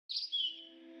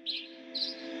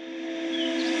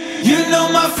You know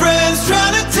my friends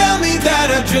trying to tell me that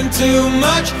I drink too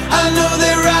much. I know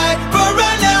they're right, but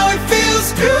right now it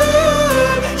feels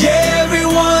good. Yeah,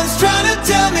 everyone's trying to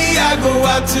tell me I go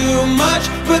out too much,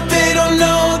 but they don't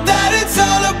know that it's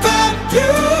all about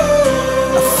you.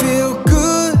 I feel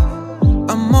good,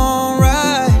 I'm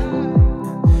alright.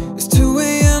 It's 2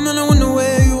 AM and I wonder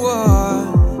where you are.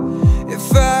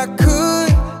 If I could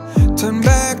turn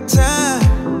back time,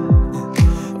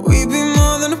 we'd be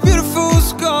more than a beautiful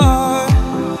scar.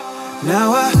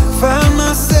 Now I find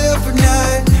myself at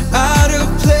night, out of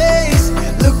place,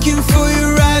 looking for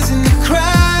your eyes in the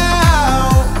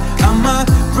crowd. I might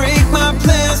break my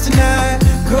plans tonight,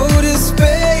 go to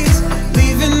space,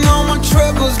 leaving all my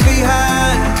troubles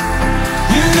behind.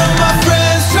 You know my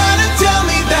friends trying to tell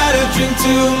me that I drink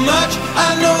too much.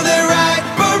 I know they're right,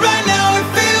 but right now it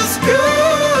feels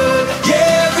good.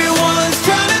 Yeah, everyone's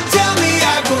trying to tell me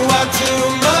I go out too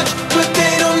much, but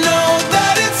they don't know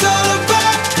that it's all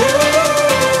about you.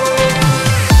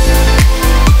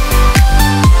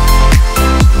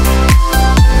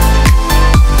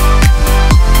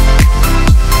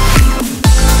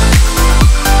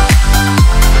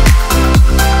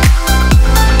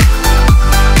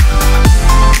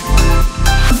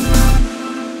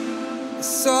 I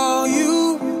saw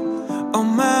you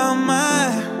on my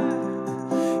mind.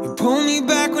 You pull me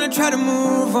back when I try to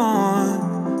move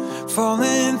on,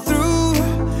 falling through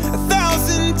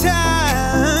 1,000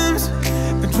 times.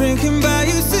 Been drinking by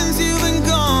you since you've been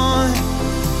gone.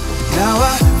 Now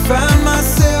I find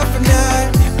myself at night,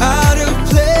 out of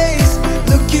place,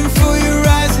 looking for your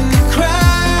eyes in the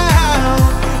crowd.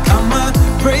 I might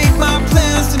break my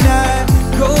plans tonight,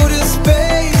 go to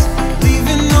space,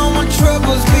 leaving all my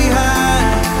troubles behind.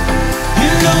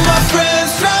 You know my friends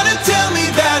trying to tell me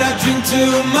that I drink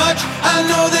too much. I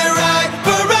know they're right,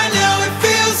 but right now it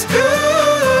feels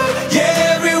good.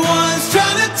 Yeah, everyone's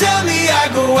trying to tell me I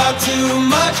go out too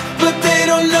much, but they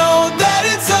don't know that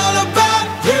it's all about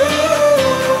you.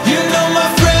 You know my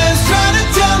friends trying to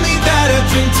tell me that I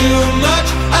drink too much.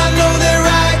 I know they're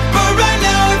right, but right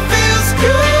now it feels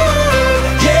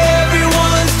good. Yeah,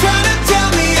 everyone's trying to tell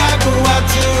me I go out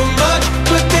too much,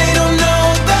 but they don't know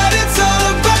that it's all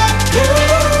about you.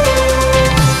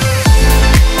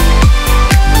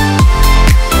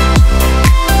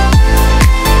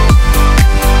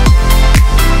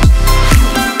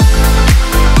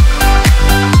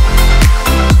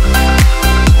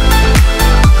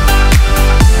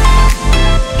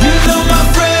 You know my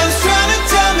friends trying to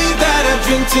tell me that I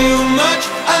drink too much.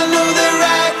 I know they're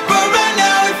right, but right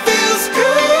now it feels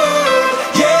good.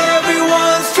 Yeah,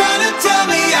 everyone's trying to tell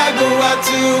me I go out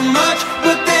too much.